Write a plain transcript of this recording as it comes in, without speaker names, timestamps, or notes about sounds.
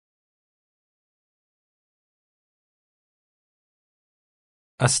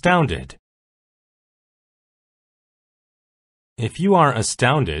Astounded. If you are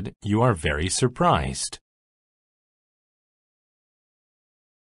astounded, you are very surprised.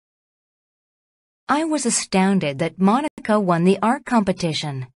 I was astounded that Monica won the art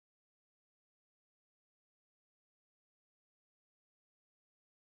competition.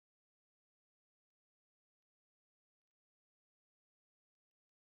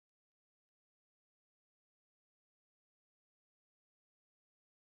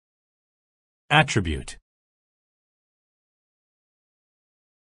 Attribute.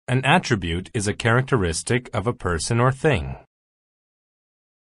 An attribute is a characteristic of a person or thing.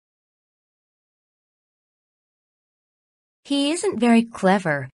 He isn't very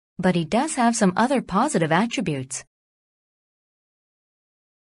clever, but he does have some other positive attributes.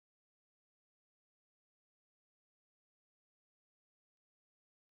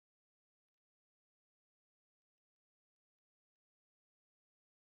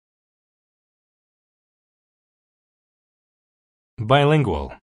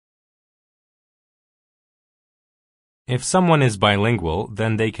 Bilingual. If someone is bilingual,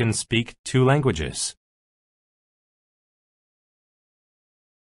 then they can speak 2 languages.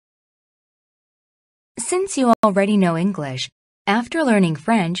 Since you already know English, after learning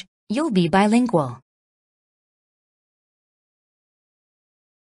French, you'll be bilingual.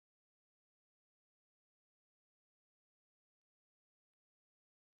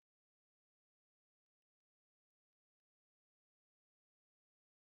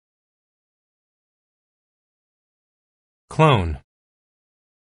 Clone.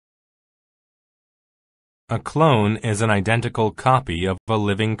 A clone is an identical copy of a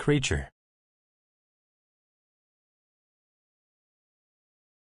living creature.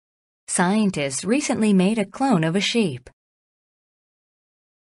 Scientists recently made a clone of a sheep.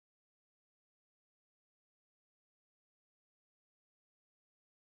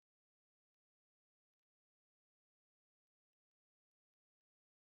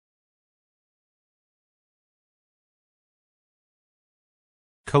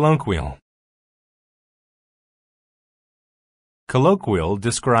 Colloquial. Colloquial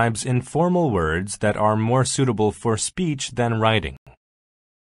describes informal words that are more suitable for speech than writing.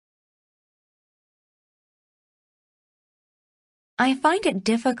 I find it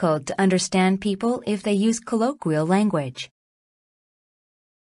difficult to understand people if they use colloquial language.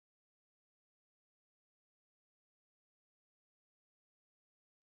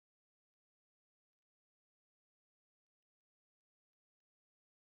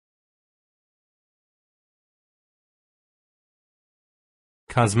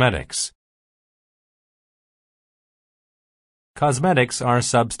 Cosmetics. Cosmetics are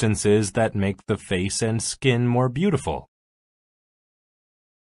substances that make the face and skin more beautiful.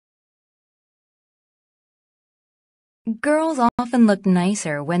 Girls often look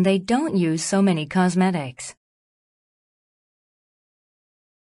nicer when they don't use so many cosmetics.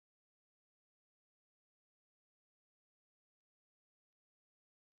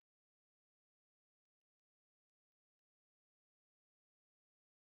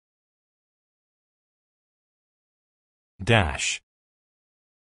 Dash.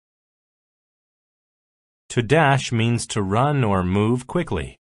 To dash means to run or move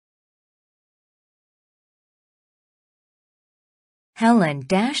quickly. Helen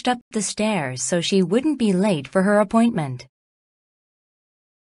dashed up the stairs so she wouldn't be late for her appointment.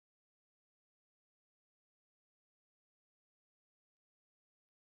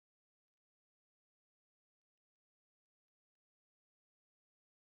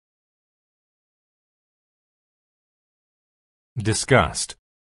 Disgust.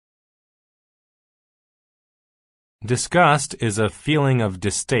 Disgust is a feeling of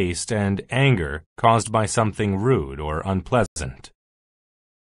distaste and anger caused by something rude or unpleasant.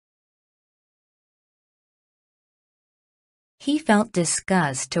 He felt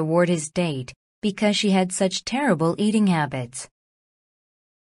disgust toward his date because she had such terrible eating habits.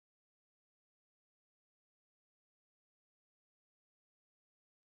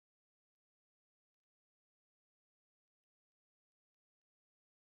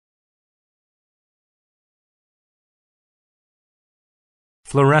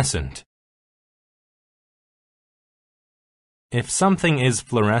 Fluorescent. If something is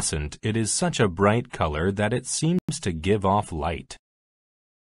fluorescent, it is such a bright color that it seems to give off light.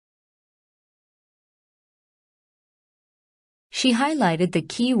 She highlighted the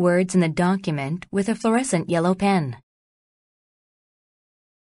key words in the document with a fluorescent yellow pen.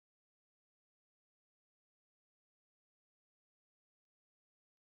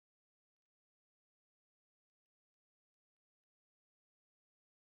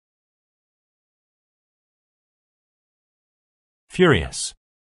 Furious.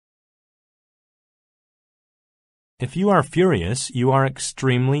 If you are furious, you are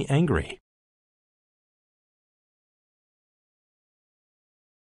extremely angry.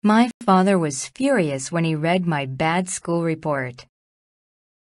 My father was furious when he read my bad school report.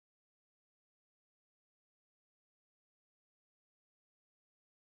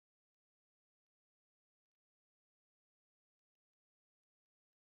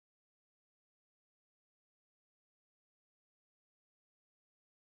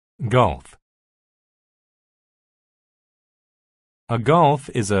 Gulf. A gulf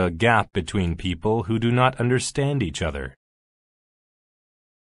is a gap between people who do not understand each other.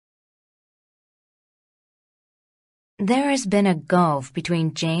 There has been a gulf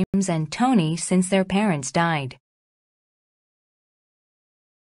between James and Tony since their parents died.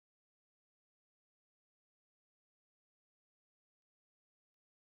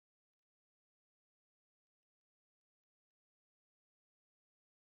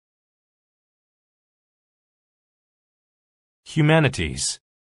 Humanities.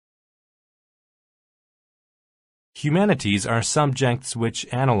 Humanities are subjects which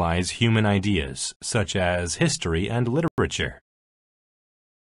analyze human ideas, such as history and literature.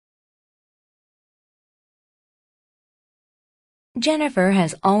 Jennifer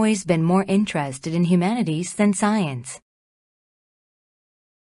has always been more interested in humanities than science.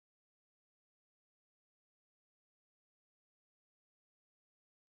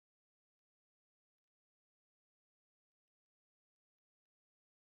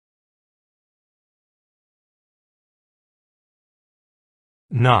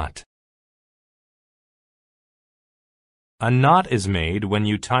 Knot. A knot is made when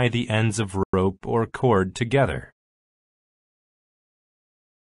you tie the ends of rope or cord together.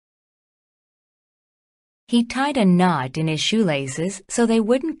 He tied a knot in his shoelaces so they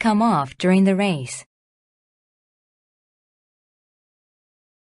wouldn't come off during the race.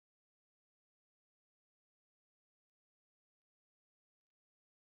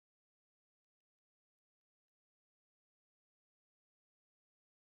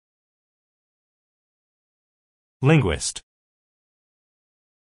 Linguist.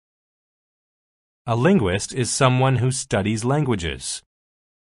 A linguist is someone who studies languages.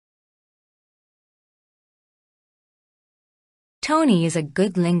 Tony is a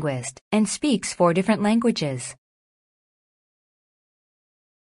good linguist and speaks 4 different languages.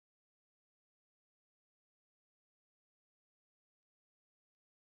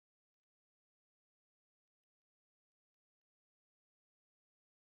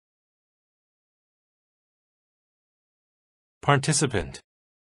 Participant.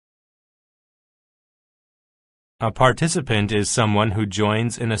 A participant is someone who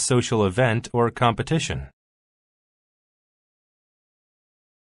joins in a social event or competition.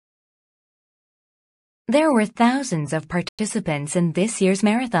 There were thousands of participants in this year's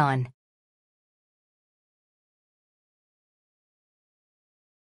marathon.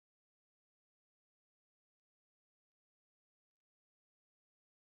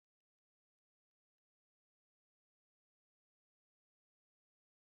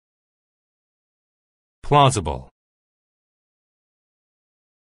 Plausible.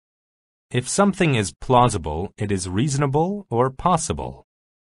 If something is plausible, it is reasonable or possible.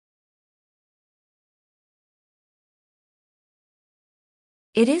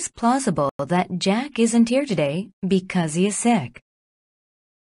 It is plausible that Jack isn't here today because he is sick.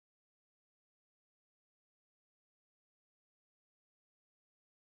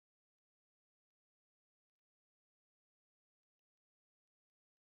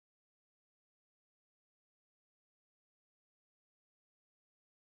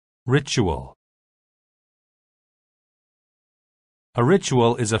 Ritual. A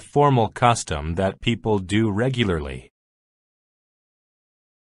ritual is a formal custom that people do regularly.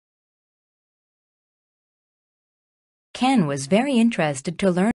 Ken was very interested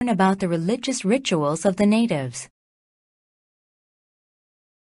to learn about the religious rituals of the natives.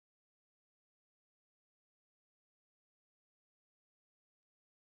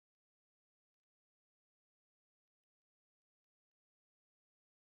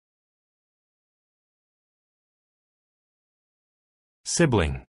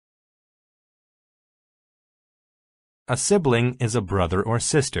 Sibling. A sibling is a brother or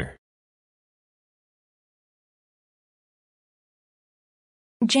sister.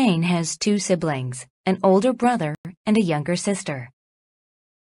 Jane has 2 siblings, an older brother and a younger sister.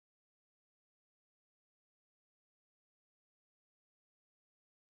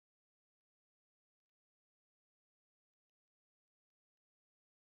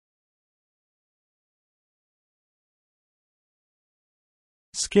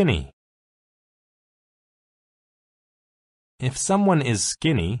 Skinny. If someone is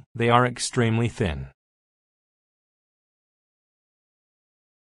skinny, they are extremely thin.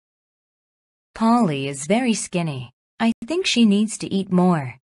 Polly is very skinny. I think she needs to eat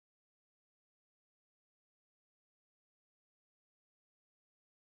more.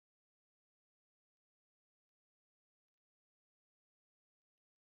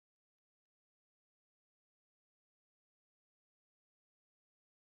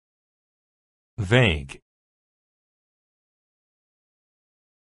 Vague.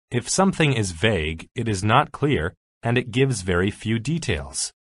 If something is vague, it is not clear, and it gives very few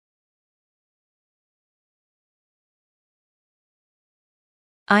details.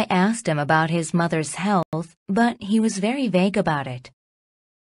 I asked him about his mother's health, but he was very vague about it.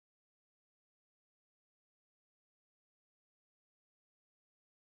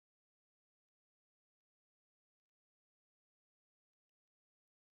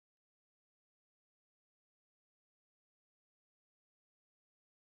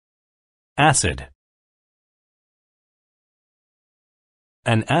 Acid.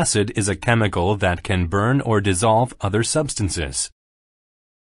 An acid is a chemical that can burn or dissolve other substances.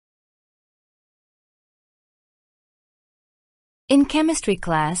 In chemistry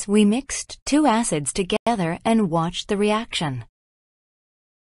class, we mixed two acids together and watched the reaction.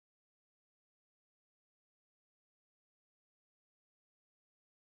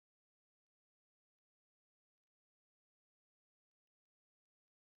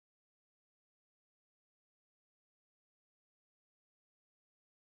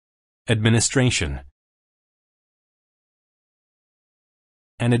 Administration.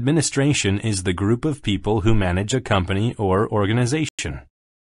 An administration is the group of people who manage a company or organization.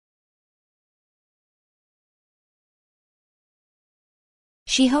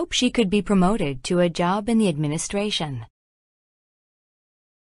 She hoped she could be promoted to a job in the administration.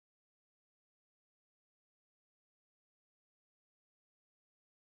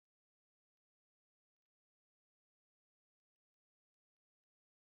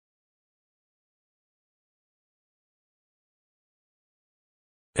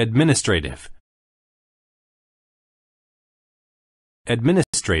 Administrative.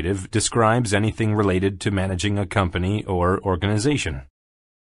 Administrative describes anything related to managing a company or organization.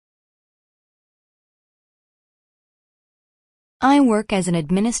 I work as an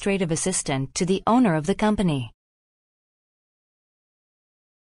administrative assistant to the owner of the company.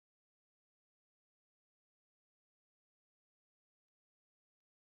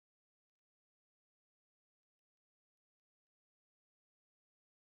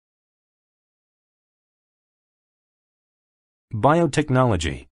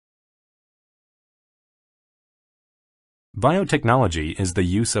 Biotechnology. Biotechnology is the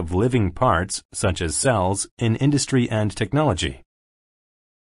use of living parts, such as cells, in industry and technology.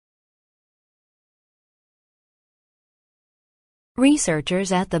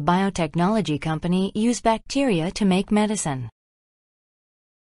 Researchers at the biotechnology company use bacteria to make medicine.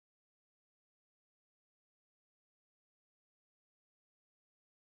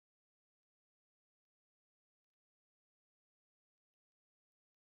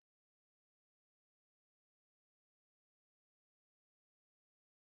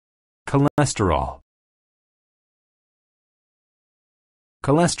 Cholesterol.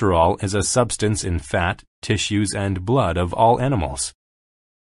 Cholesterol is a substance in fat, tissues, and blood of all animals.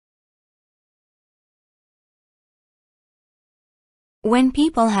 When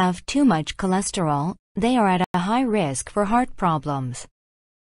people have too much cholesterol, they are at a high risk for heart problems.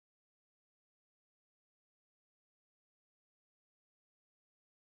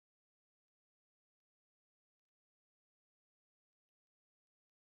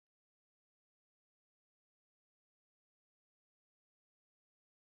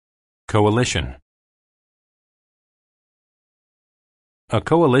 Coalition. A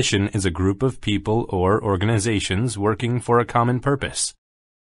coalition is a group of people or organizations working for a common purpose.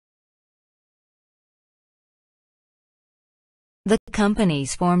 The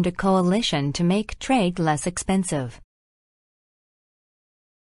companies formed a coalition to make trade less expensive.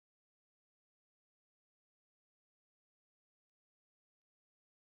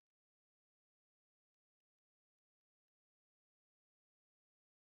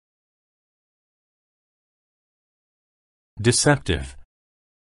 Deceptive.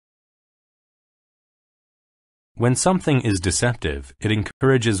 When something is deceptive, it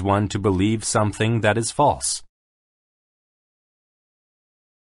encourages one to believe something that is false.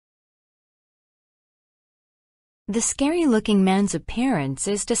 The scary-looking man's appearance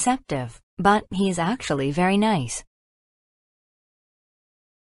is deceptive, but he is actually very nice.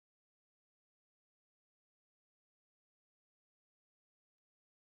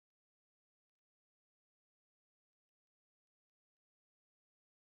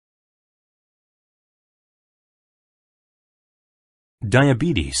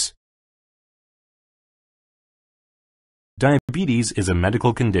 Diabetes. Diabetes is a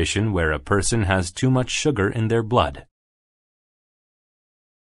medical condition where a person has too much sugar in their blood.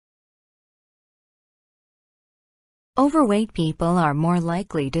 Overweight people are more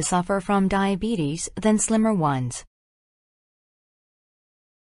likely to suffer from diabetes than slimmer ones.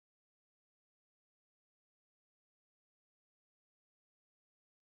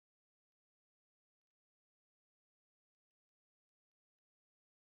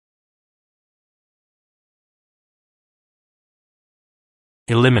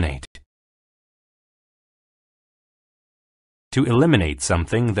 Eliminate. To eliminate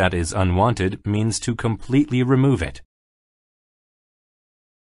something that is unwanted means to completely remove it.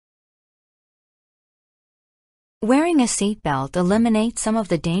 Wearing a seatbelt eliminates some of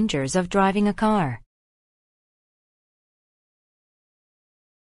the dangers of driving a car.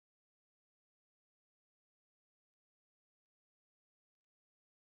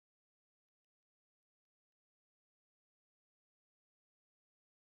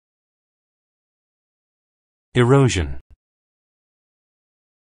 Erosion.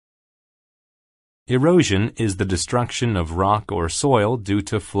 Erosion is the destruction of rock or soil due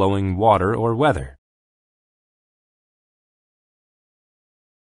to flowing water or weather.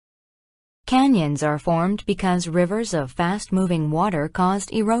 Canyons are formed because rivers of fast-moving water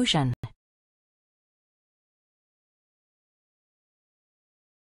caused erosion.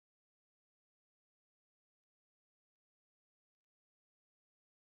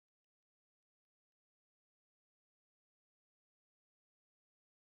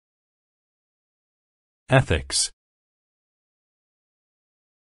 Ethics.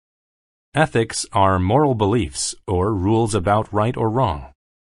 Ethics are moral beliefs or rules about right or wrong.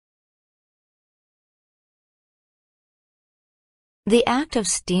 The act of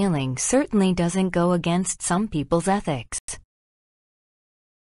stealing certainly doesn't go against some people's ethics.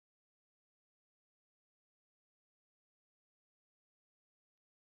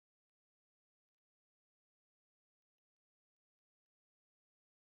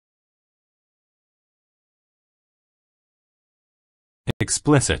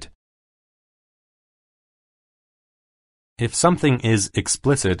 Explicit. If something is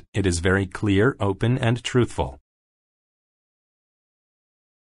explicit, it is very clear, open, and truthful.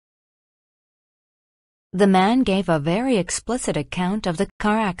 The man gave a very explicit account of the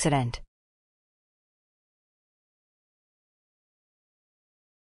car accident.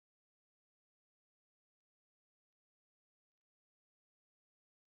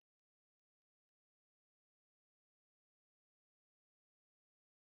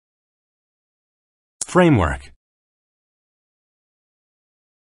 Framework.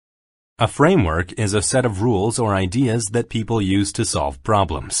 A framework is a set of rules or ideas that people use to solve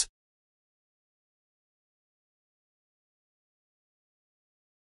problems.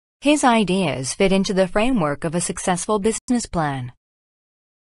 His ideas fit into the framework of a successful business plan.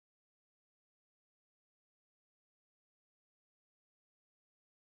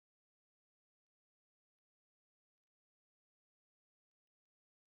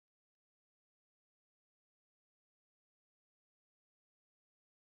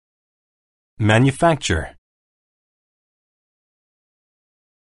 Manufacture.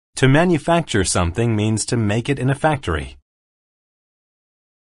 To manufacture something means to make it in a factory.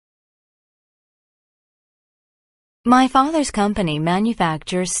 My father's company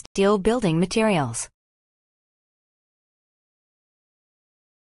manufactures steel building materials.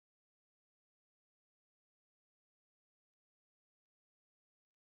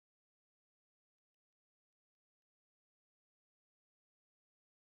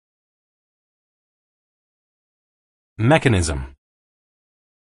 Mechanism.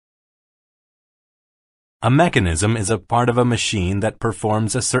 A mechanism is a part of a machine that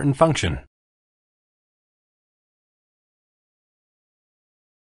performs a certain function.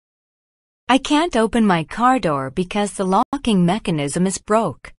 I can't open my car door because the locking mechanism is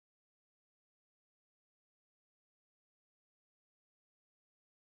broke.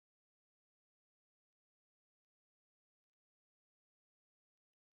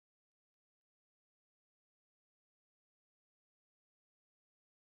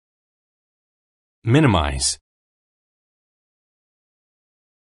 Minimize.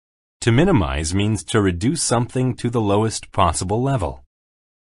 To minimize means to reduce something to the lowest possible level.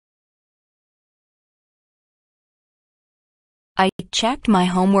 I checked my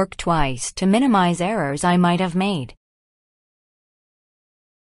homework twice to minimize errors I might have made.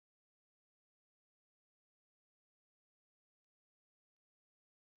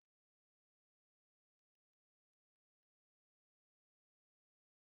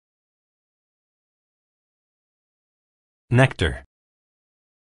 Nectar.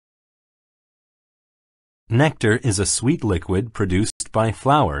 Nectar is a sweet liquid produced by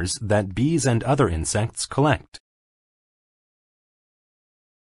flowers that bees and other insects collect.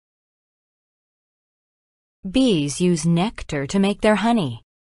 Bees use nectar to make their honey.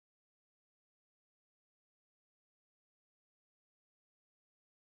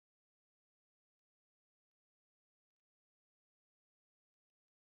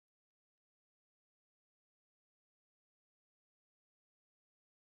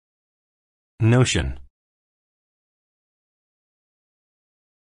 Notion.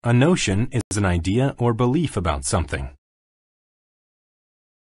 A notion is an idea or belief about something.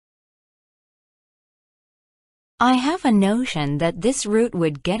 I have a notion that this route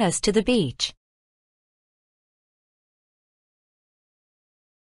would get us to the beach.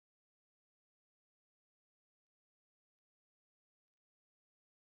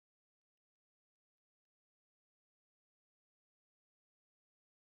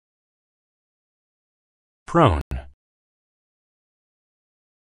 Prone.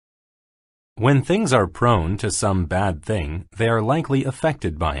 When things are prone to some bad thing, they are likely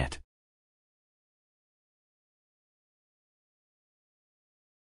affected by it.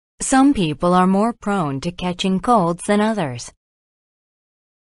 Some people are more prone to catching colds than others.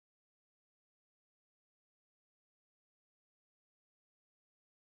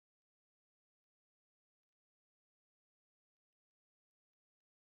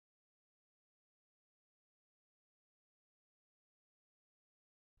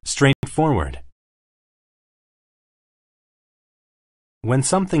 Straightforward. When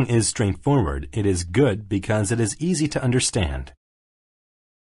something is straightforward, it is good because it is easy to understand.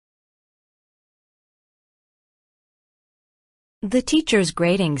 The teacher's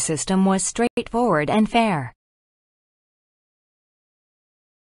grading system was straightforward and fair.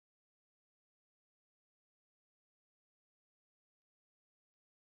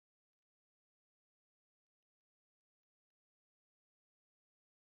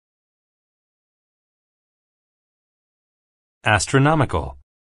 Astronomical.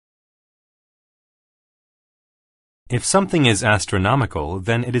 If something is astronomical,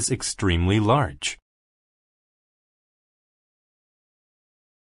 then it is extremely large.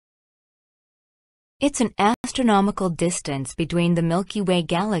 It's an astronomical distance between the Milky Way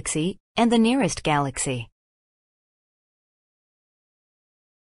galaxy and the nearest galaxy.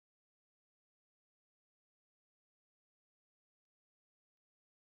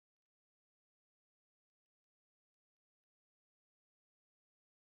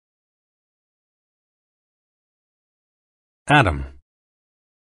 Atom.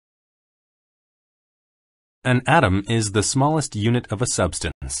 An atom is the smallest unit of a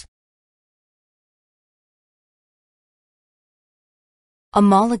substance. A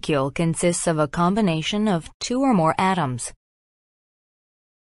molecule consists of a combination of two or more atoms.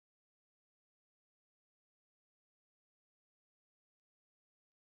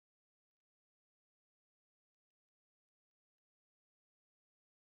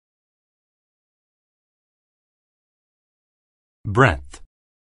 Breadth.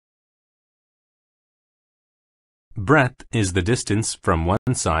 Breadth is the distance from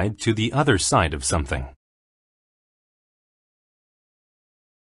one side to the other side of something.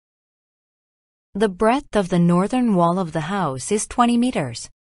 The breadth of the northern wall of the house is 20 meters.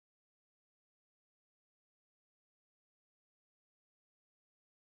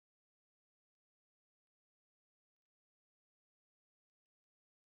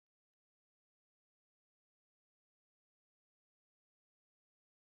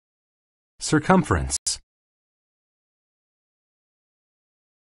 Circumference.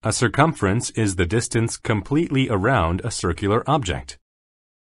 A circumference is the distance completely around a circular object.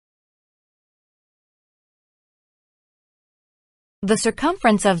 The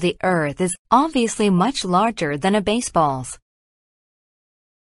circumference of the Earth is obviously much larger than a baseball's.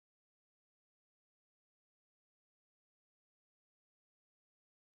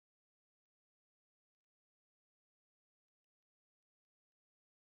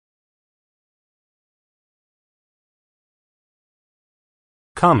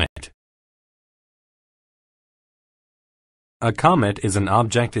 Comet. A comet is an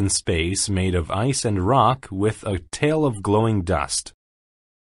object in space made of ice and rock with a tail of glowing dust.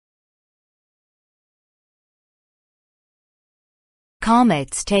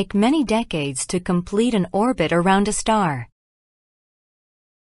 Comets take many decades to complete an orbit around a star.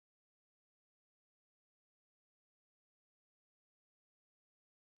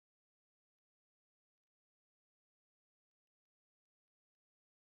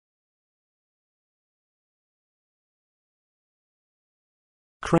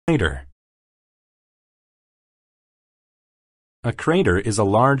 Crater. A crater is a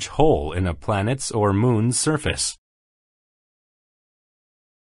large hole in a planet's or moon's surface.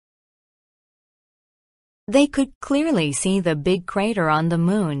 They could clearly see the big crater on the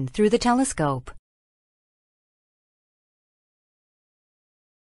moon through the telescope.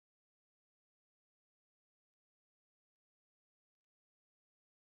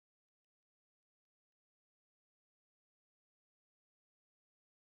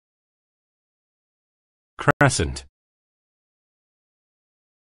 Crescent.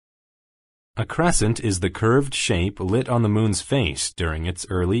 A crescent is the curved shape lit on the moon's face during its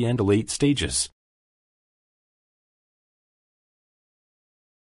early and late stages.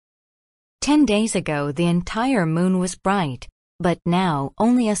 10 days ago, the entire moon was bright, but now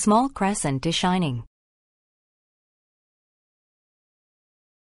only a small crescent is shining.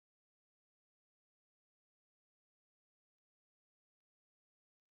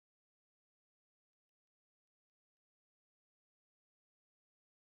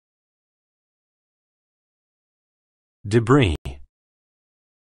 Debris.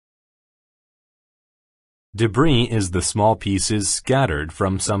 Debris is the small pieces scattered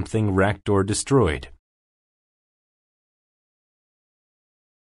from something wrecked or destroyed.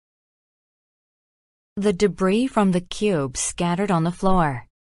 The debris from the cube scattered on the floor.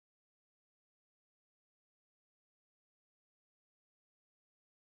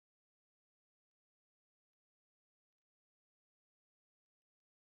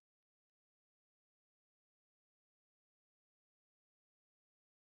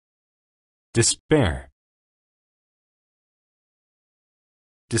 Despair.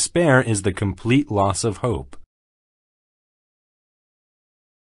 Despair is the complete loss of hope.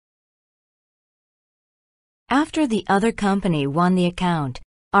 After the other company won the account,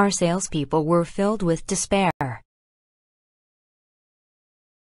 our salespeople were filled with despair.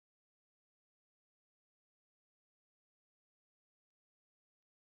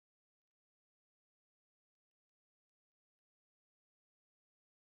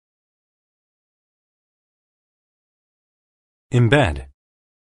 Embed.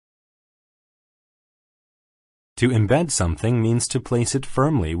 To embed something means to place it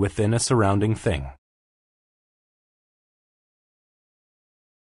firmly within a surrounding thing.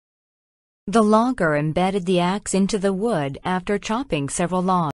 The logger embedded the axe into the wood after chopping several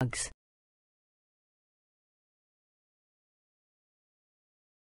logs.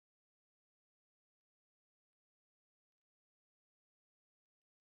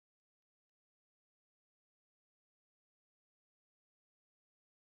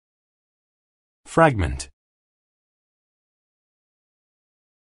 Fragment.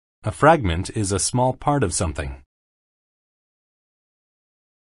 A fragment is a small part of something.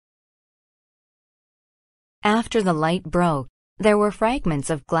 After the light broke, there were fragments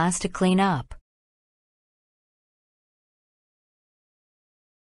of glass to clean up.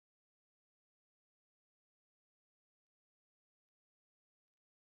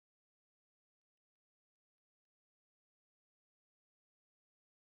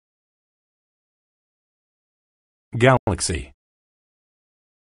 Galaxy.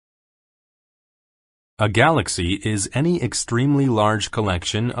 A galaxy is any extremely large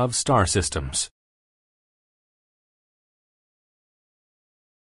collection of star systems.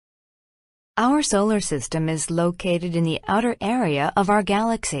 Our solar system is located in the outer area of our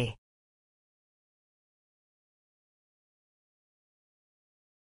galaxy.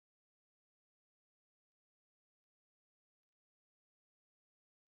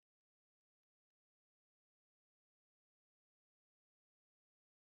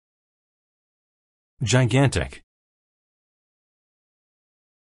 Gigantic.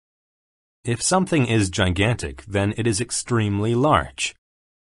 If something is gigantic, then it is extremely large.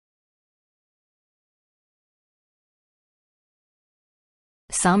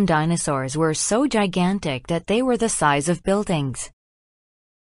 Some dinosaurs were so gigantic that they were the size of buildings.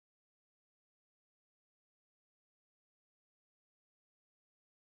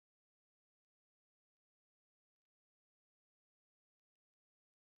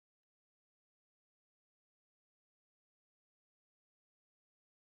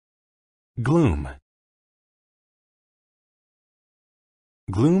 Gloom.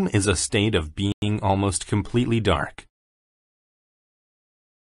 Gloom is a state of being almost completely dark.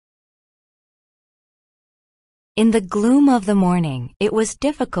 In the gloom of the morning, it was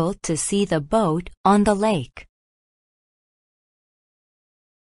difficult to see the boat on the lake.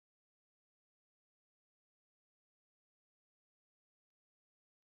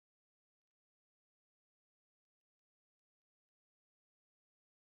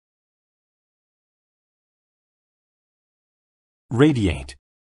 Radiate.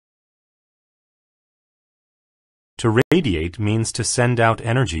 To radiate means to send out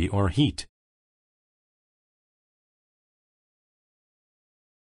energy or heat.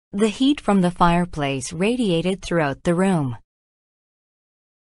 The heat from the fireplace radiated throughout the room.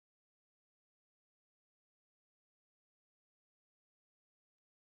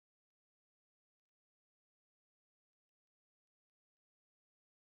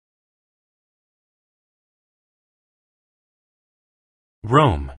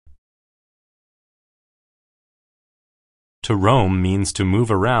 Roam. To roam means to move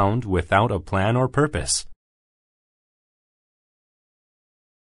around without a plan or purpose.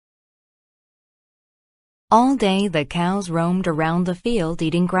 All day the cows roamed around the field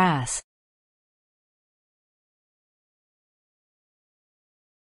eating grass.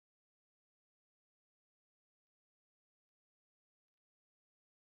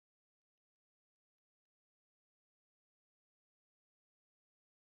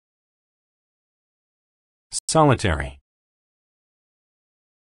 Solitary.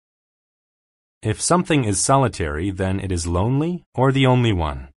 If something is solitary, then it is lonely or the only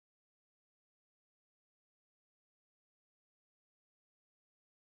one.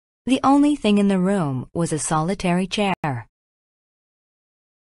 The only thing in the room was a solitary chair.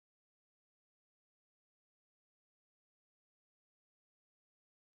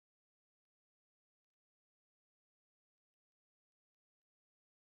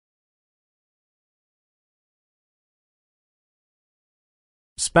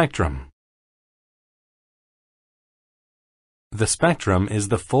 Spectrum. The spectrum is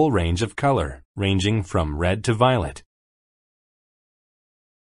the full range of color, ranging from red to violet.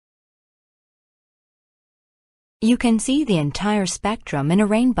 You can see the entire spectrum in a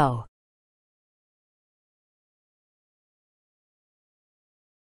rainbow.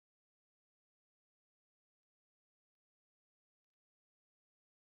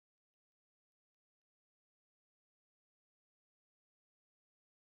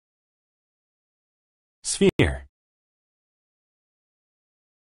 Sphere.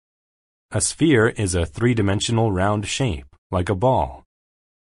 A sphere is a three-dimensional round shape, like a ball.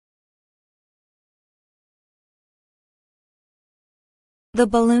 The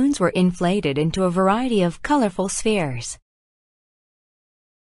balloons were inflated into a variety of colorful spheres.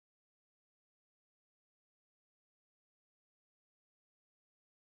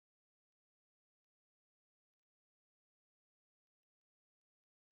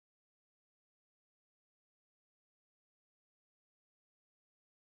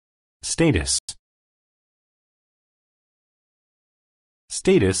 Status.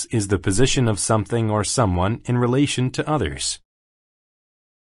 Status is the position of something or someone in relation to others.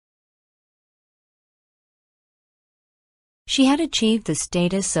 She had achieved the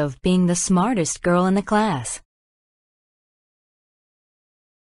status of being the smartest girl in the class.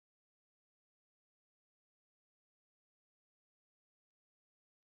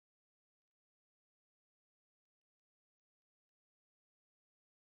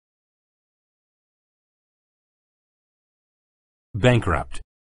 Bankrupt.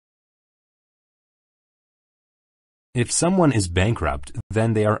 If someone is bankrupt,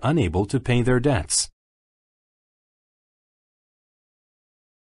 then they are unable to pay their debts.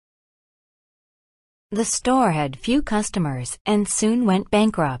 The store had few customers and soon went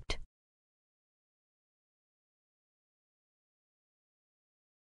bankrupt.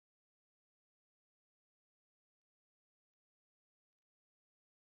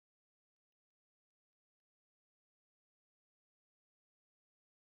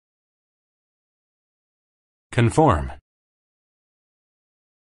 Conform.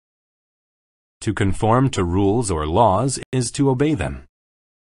 To conform to rules or laws is to obey them.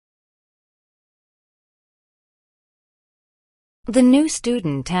 The new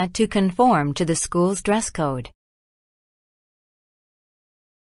student had to conform to the school's dress code.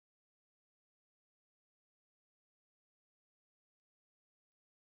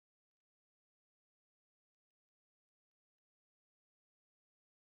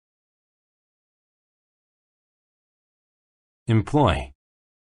 Employ.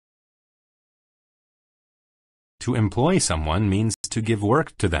 To employ someone means to give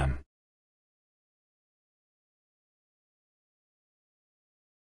work to them.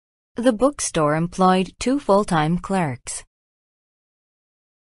 The bookstore employed 2 full-time clerks.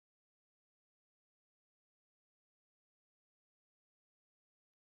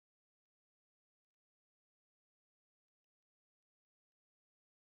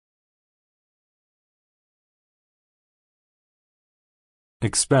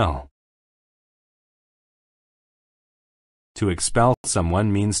 Expel. To expel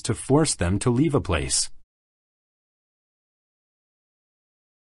someone means to force them to leave a place.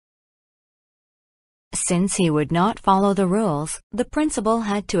 Since he would not follow the rules, the principal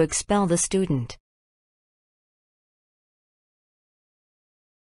had to expel the student.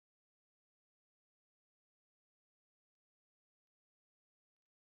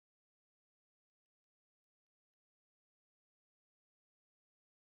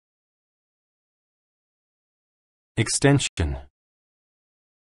 Extension.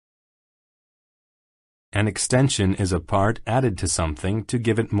 An extension is a part added to something to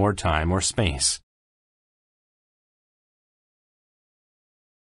give it more time or space.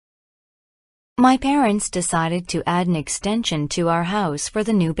 My parents decided to add an extension to our house for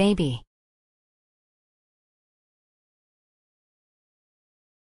the new baby.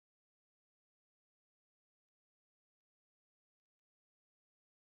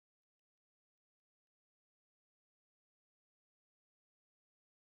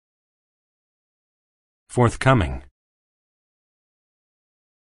 Forthcoming.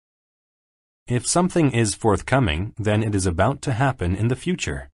 If something is forthcoming, then it is about to happen in the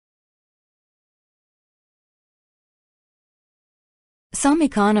future. Some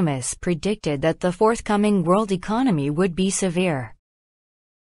economists predicted that the forthcoming world economy would be severe.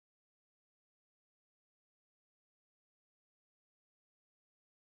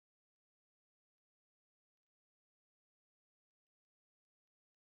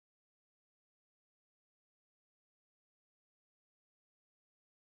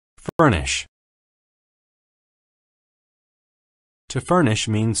 Furnish. To furnish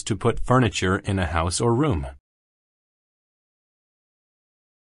means to put furniture in a house or room.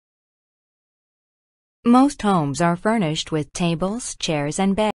 Most homes are furnished with tables, chairs,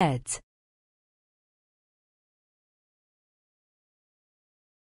 and beds.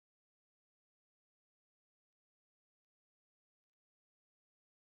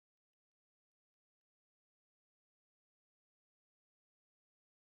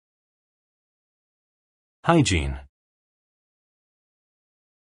 Hygiene.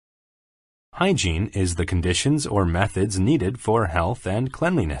 Hygiene is the conditions or methods needed for health and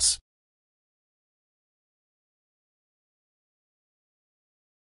cleanliness.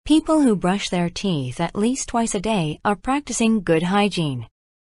 People who brush their teeth at least twice a day are practicing good hygiene.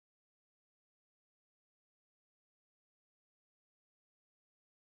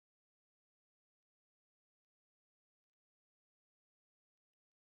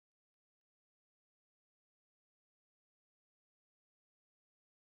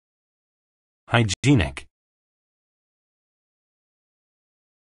 Hygienic.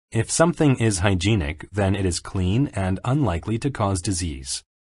 If something is hygienic, then it is clean and unlikely to cause disease.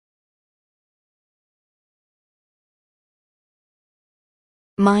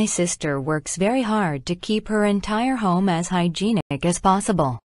 My sister works very hard to keep her entire home as hygienic as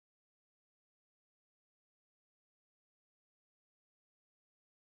possible.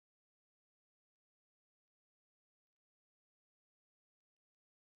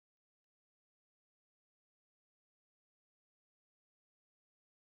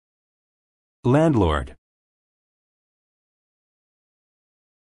 Landlord.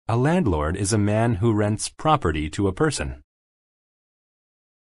 A landlord is a man who rents property to a person.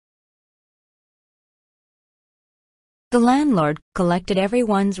 The landlord collected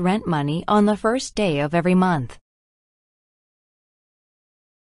everyone's rent money on the first day of every month.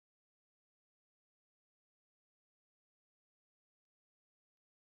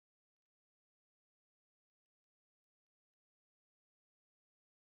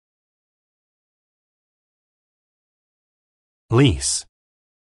 Lease.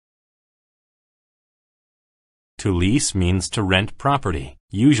 To lease means to rent property,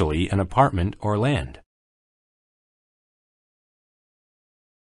 usually an apartment or land.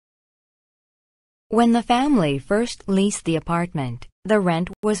 When the family first leased the apartment, the rent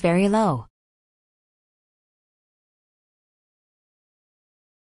was very low.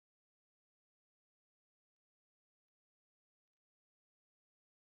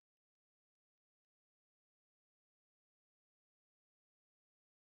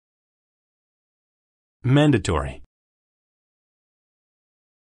 Mandatory.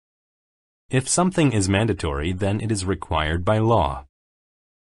 If something is mandatory, then it is required by law.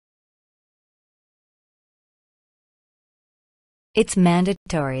 It's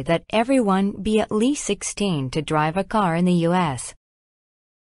mandatory that everyone be at least 16 to drive a car in the U.S.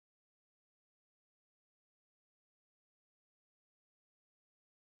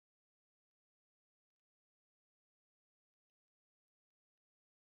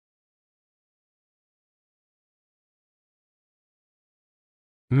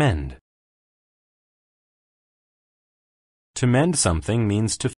 Mend. To mend something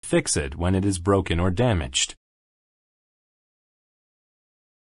means to fix it when it is broken or damaged.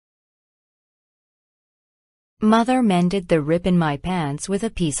 Mother mended the rip in my pants with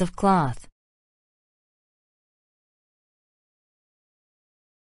a piece of cloth.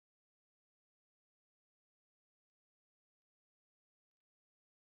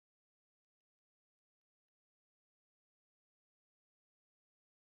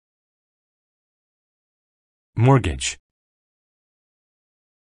 Mortgage.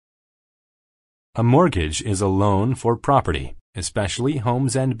 A mortgage is a loan for property, especially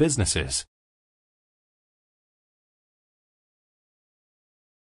homes and businesses.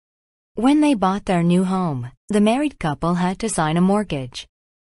 When they bought their new home, the married couple had to sign a mortgage.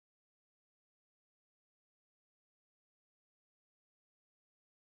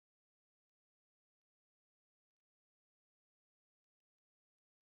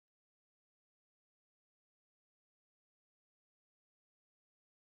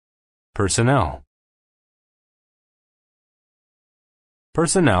 Personnel.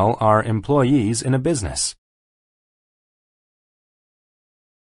 Personnel are employees in a business.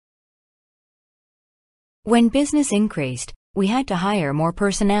 When business increased, we had to hire more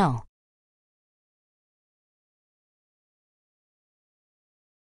personnel.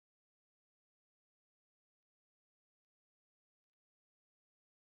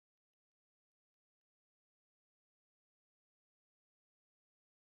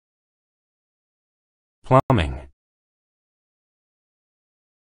 Plumbing.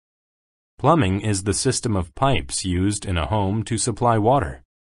 Plumbing is the system of pipes used in a home to supply water.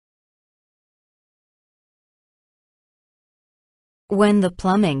 When the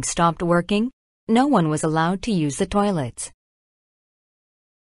plumbing stopped working, no one was allowed to use the toilets.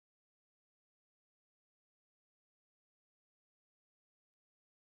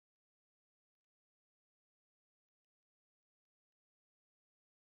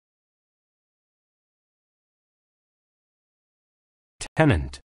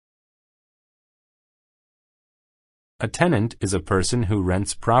 Tenant. A tenant is a person who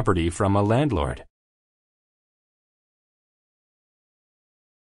rents property from a landlord.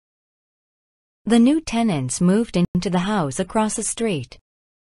 The new tenants moved into the house across the street.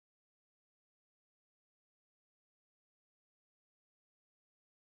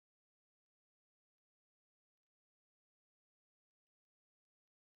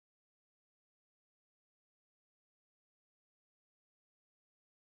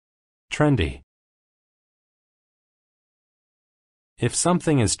 Trendy. If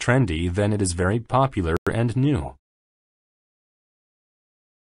something is trendy, then it is very popular and new.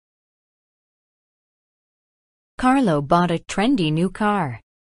 Carlo bought a trendy new car.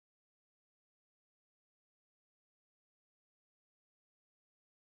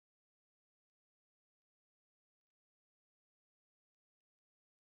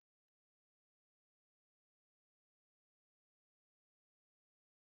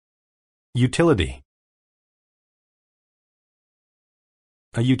 Utility.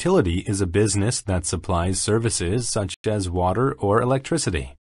 A utility is a business that supplies services such as water or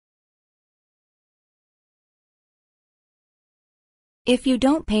electricity. If you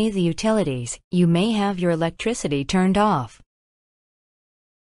don't pay the utilities, you may have your electricity turned off.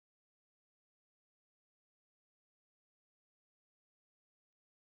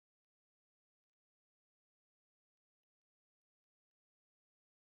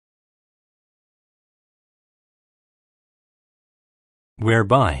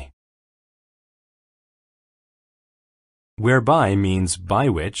 Whereby. Whereby means by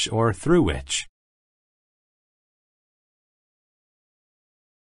which or through which.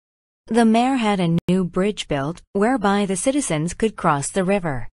 The mayor had a new bridge built whereby the citizens could cross the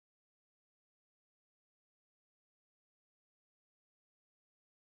river.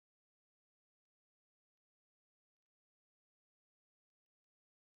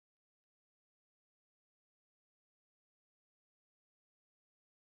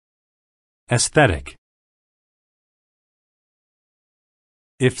 Aesthetic.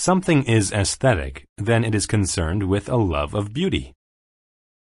 If something is aesthetic, then it is concerned with a love of beauty.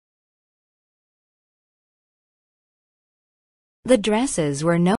 The dresses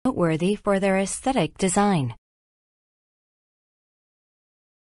were noteworthy for their aesthetic design.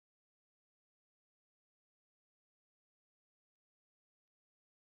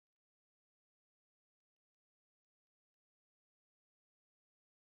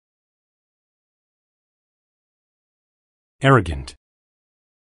 Arrogant.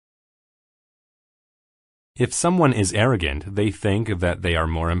 If someone is arrogant, they think that they are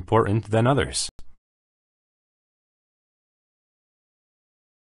more important than others.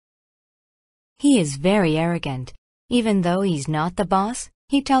 He is very arrogant. Even though he's not the boss,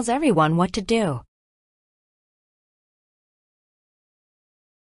 he tells everyone what to do.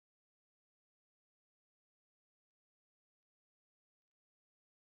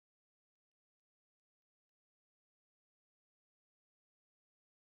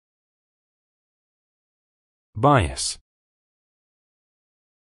 Bias.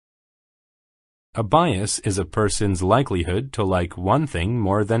 A bias is a person's likelihood to like one thing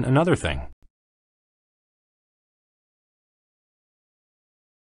more than another thing.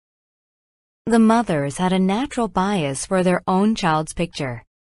 The mothers had a natural bias for their own child's picture.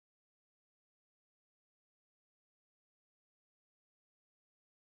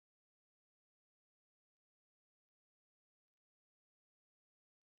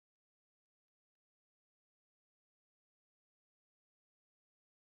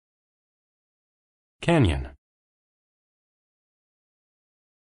 Canyon.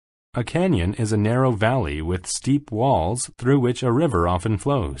 A canyon is a narrow valley with steep walls through which a river often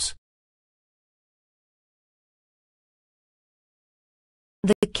flows.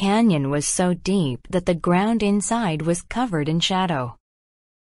 The canyon was so deep that the ground inside was covered in shadow.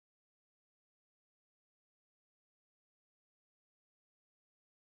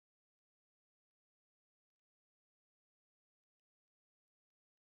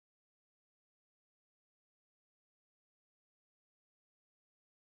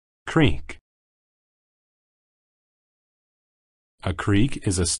 Creek. A creek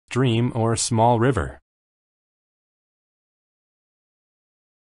is a stream or small river.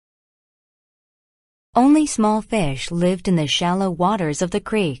 Only small fish lived in the shallow waters of the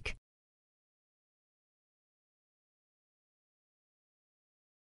creek.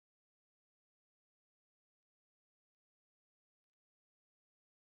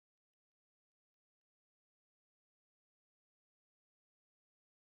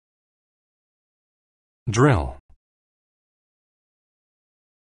 Drill.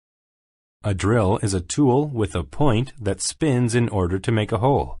 A drill is a tool with a point that spins in order to make a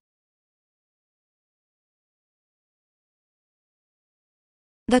hole.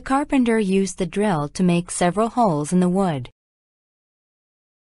 The carpenter used the drill to make several holes in the wood.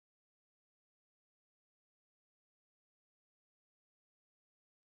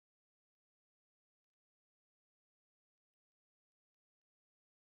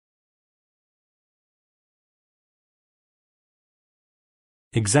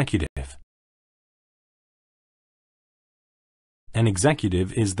 Executive. An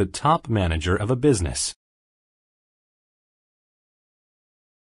executive is the top manager of a business.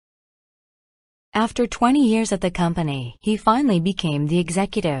 After 20 years at the company, he finally became the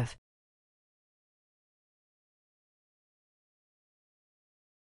executive.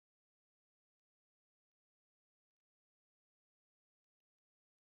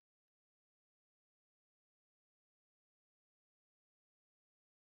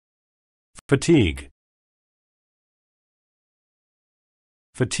 Fatigue.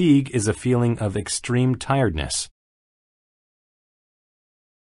 Fatigue is a feeling of extreme tiredness.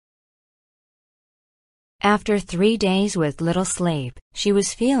 After 3 days with little sleep, she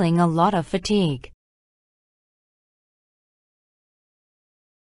was feeling a lot of fatigue.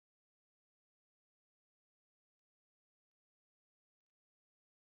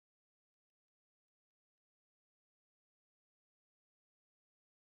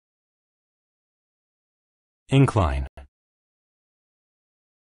 Incline.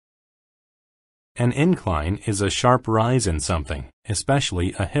 An incline is a sharp rise in something,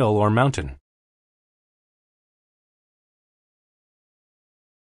 especially a hill or mountain.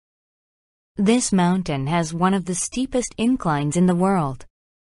 This mountain has one of the steepest inclines in the world.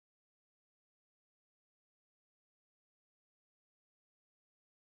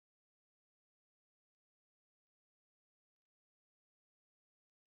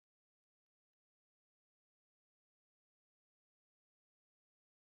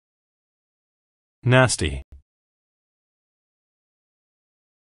 Nasty.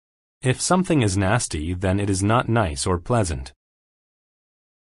 If something is nasty, then it is not nice or pleasant.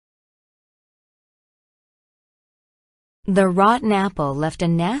 The rotten apple left a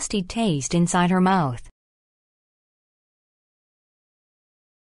nasty taste inside her mouth.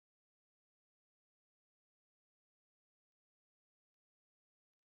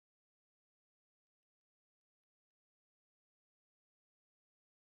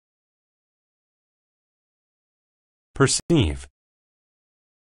 Perceive.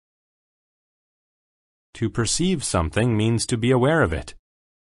 To perceive something means to be aware of it.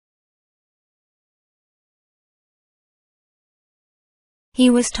 He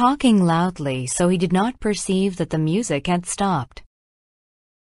was talking loudly, so he did not perceive that the music had stopped.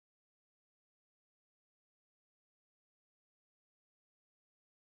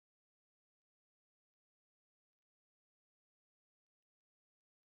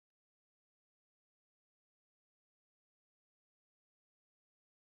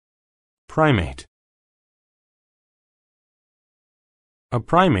 Primate. A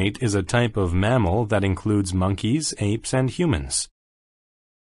primate is a type of mammal that includes monkeys, apes, and humans.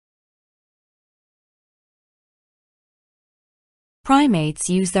 Primates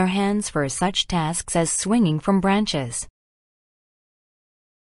use their hands for such tasks as swinging from branches.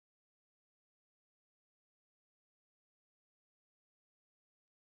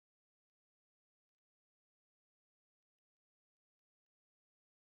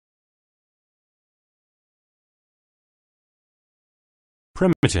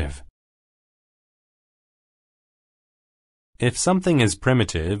 Primitive. If something is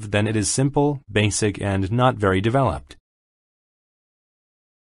primitive, then it is simple, basic, and not very developed.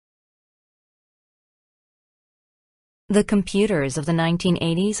 The computers of the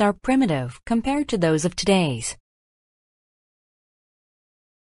 1980s are primitive compared to those of today's.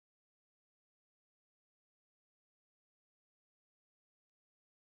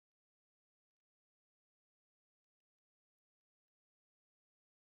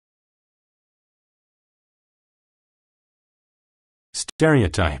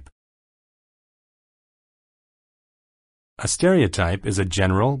 Stereotype. A stereotype is a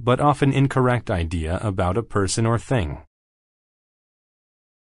general but often incorrect idea about a person or thing.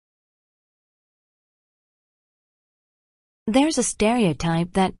 There's a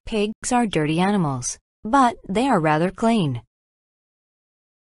stereotype that pigs are dirty animals, but they are rather clean.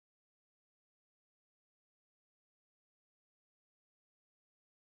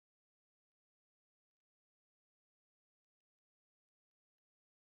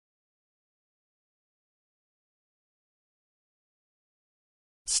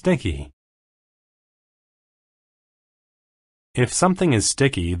 Sticky. If something is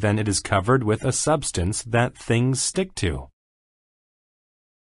sticky, then it is covered with a substance that things stick to.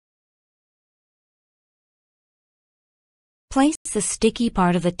 Place the sticky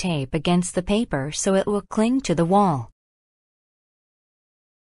part of the tape against the paper so it will cling to the wall.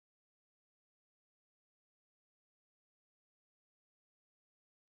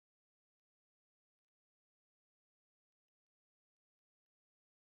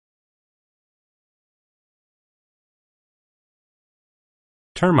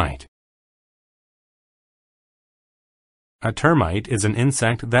 Termite. A termite is an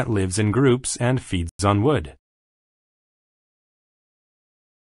insect that lives in groups and feeds on wood.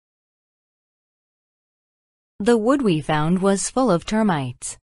 The wood we found was full of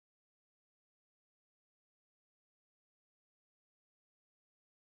termites.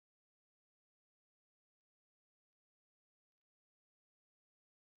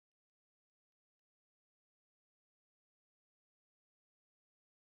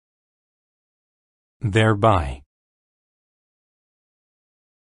 Thereby.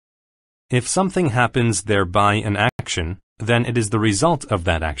 If something happens thereby an action, then it is the result of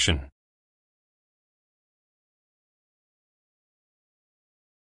that action.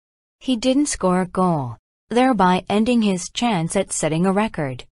 He didn't score a goal, thereby ending his chance at setting a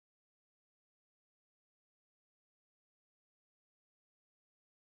record.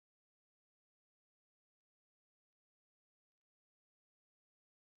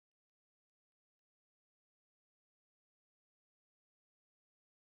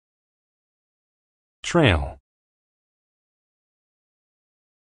 Trail.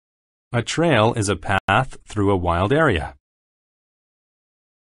 A trail is a path through a wild area.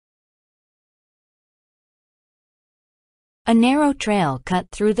 A narrow trail cut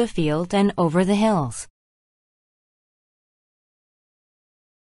through the field and over the hills.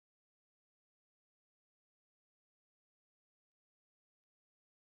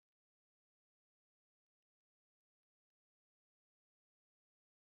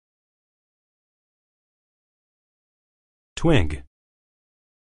 Twig.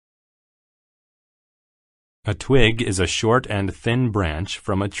 A twig is a short and thin branch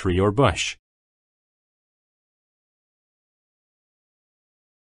from a tree or bush.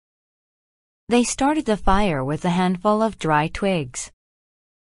 They started the fire with a handful of dry twigs.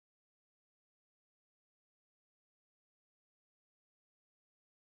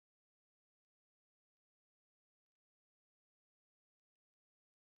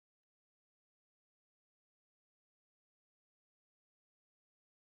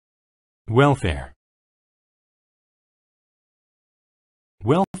 Welfare.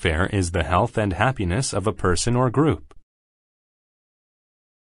 Welfare is the health and happiness of a person or group.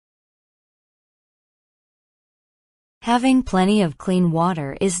 Having plenty of clean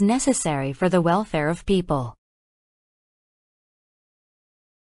water is necessary for the welfare of people.